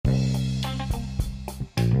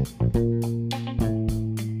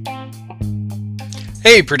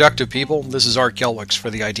Hey, productive people, this is Art Gelwix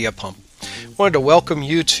for the Idea Pump. I wanted to welcome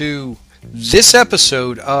you to this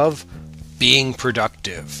episode of Being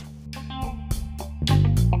Productive.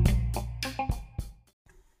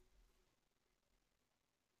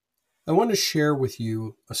 I want to share with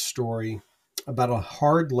you a story about a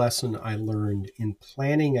hard lesson I learned in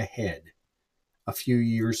planning ahead a few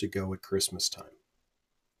years ago at Christmas time.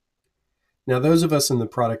 Now, those of us in the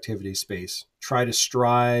productivity space try to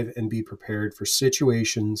strive and be prepared for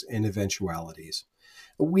situations and eventualities.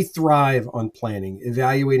 We thrive on planning,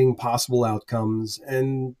 evaluating possible outcomes,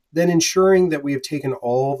 and then ensuring that we have taken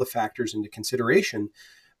all the factors into consideration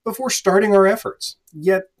before starting our efforts.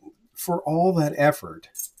 Yet, for all that effort,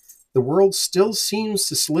 the world still seems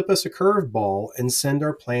to slip us a curveball and send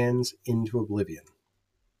our plans into oblivion.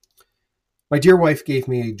 My dear wife gave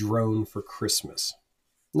me a drone for Christmas.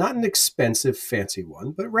 Not an expensive, fancy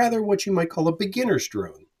one, but rather what you might call a beginner's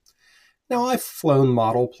drone. Now, I've flown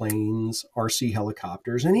model planes, RC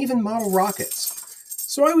helicopters, and even model rockets.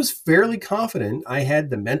 So I was fairly confident I had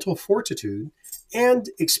the mental fortitude and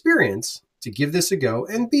experience to give this a go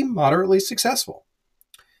and be moderately successful.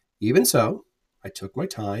 Even so, I took my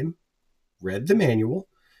time, read the manual,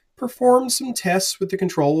 performed some tests with the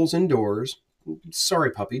controls indoors. Sorry,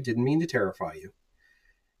 puppy, didn't mean to terrify you.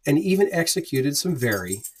 And even executed some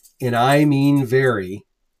very, and I mean very,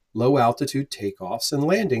 low altitude takeoffs and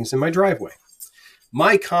landings in my driveway.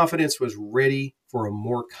 My confidence was ready for a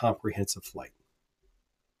more comprehensive flight.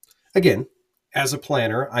 Again, as a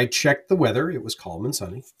planner, I checked the weather, it was calm and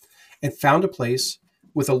sunny, and found a place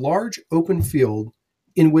with a large open field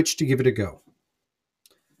in which to give it a go.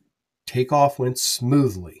 Takeoff went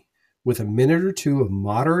smoothly, with a minute or two of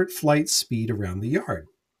moderate flight speed around the yard.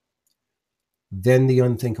 Then the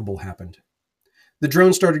unthinkable happened. The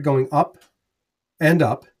drone started going up and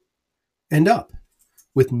up and up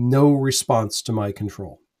with no response to my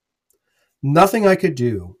control. Nothing I could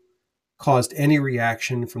do caused any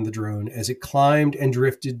reaction from the drone as it climbed and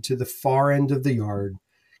drifted to the far end of the yard,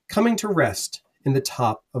 coming to rest in the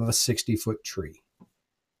top of a 60-foot tree.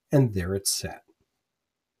 And there it sat.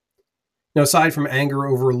 Now, aside from anger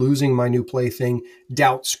over losing my new plaything,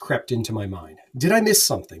 doubts crept into my mind. Did I miss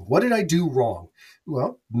something? What did I do wrong?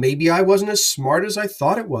 Well, maybe I wasn't as smart as I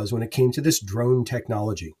thought it was when it came to this drone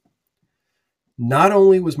technology. Not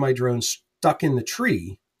only was my drone stuck in the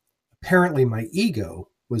tree, apparently my ego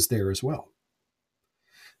was there as well.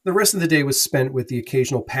 The rest of the day was spent with the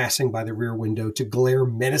occasional passing by the rear window to glare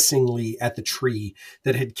menacingly at the tree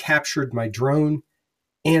that had captured my drone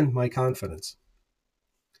and my confidence.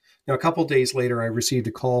 Now, a couple days later, I received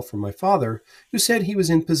a call from my father who said he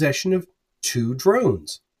was in possession of 2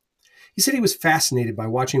 drones. He said he was fascinated by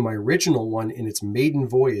watching my original one in its maiden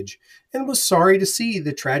voyage and was sorry to see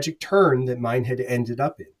the tragic turn that mine had ended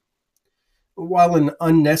up in. While an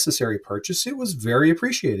unnecessary purchase, it was very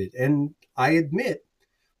appreciated, and I admit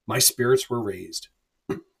my spirits were raised.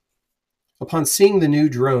 Upon seeing the new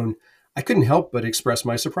drone, I couldn't help but express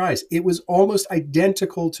my surprise. It was almost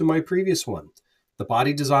identical to my previous one. The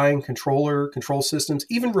body design, controller, control systems,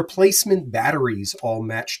 even replacement batteries all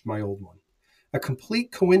matched my old one. A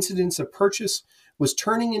complete coincidence of purchase was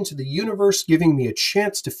turning into the universe giving me a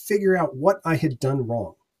chance to figure out what I had done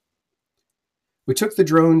wrong. We took the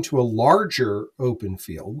drone to a larger open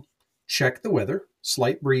field, checked the weather,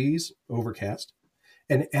 slight breeze, overcast,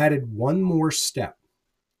 and added one more step.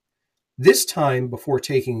 This time, before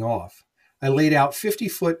taking off, I laid out 50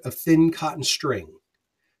 foot of thin cotton string,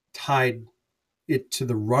 tied it to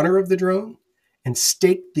the runner of the drone, and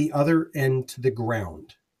staked the other end to the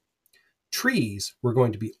ground. Trees were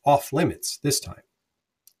going to be off limits this time.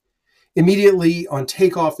 Immediately on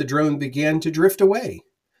takeoff, the drone began to drift away,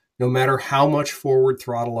 no matter how much forward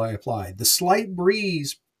throttle I applied. The slight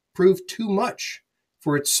breeze proved too much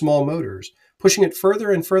for its small motors, pushing it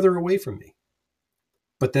further and further away from me.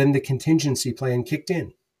 But then the contingency plan kicked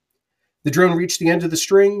in. The drone reached the end of the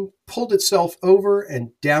string, pulled itself over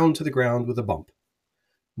and down to the ground with a bump.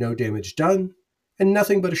 No damage done, and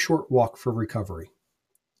nothing but a short walk for recovery.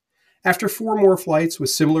 After 4 more flights with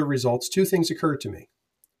similar results, 2 things occurred to me.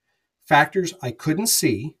 Factors I couldn't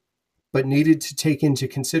see, but needed to take into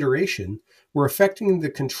consideration, were affecting the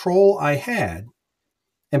control I had,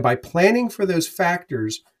 and by planning for those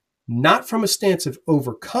factors, not from a stance of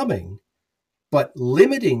overcoming, but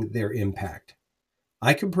limiting their impact,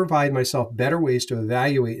 I could provide myself better ways to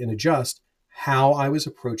evaluate and adjust how I was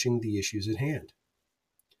approaching the issues at hand.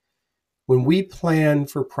 When we plan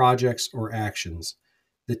for projects or actions,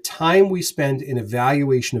 The time we spend in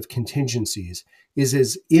evaluation of contingencies is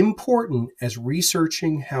as important as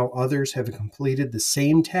researching how others have completed the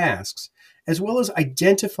same tasks, as well as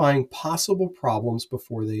identifying possible problems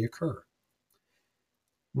before they occur.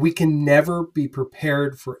 We can never be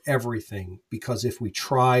prepared for everything because if we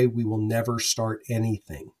try, we will never start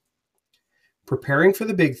anything. Preparing for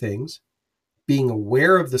the big things, being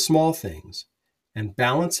aware of the small things, and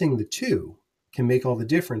balancing the two can make all the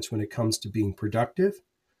difference when it comes to being productive,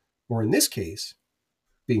 or in this case,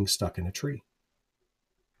 being stuck in a tree.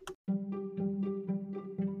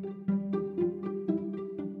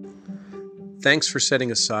 Thanks for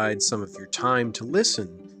setting aside some of your time to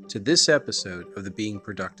listen to this episode of the Being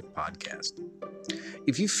Productive podcast.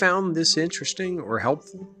 If you found this interesting or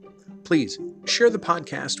helpful, please share the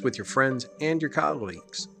podcast with your friends and your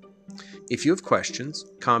colleagues. If you have questions,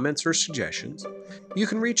 comments, or suggestions, you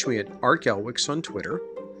can reach me at Art Gelwicks on Twitter,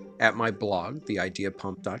 at my blog,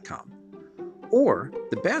 theideapump.com, or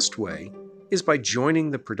the best way is by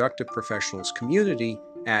joining the Productive Professionals community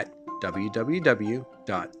at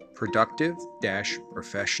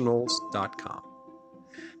www.productive-professionals.com.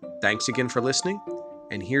 Thanks again for listening,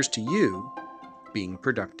 and here's to you being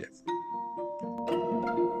productive.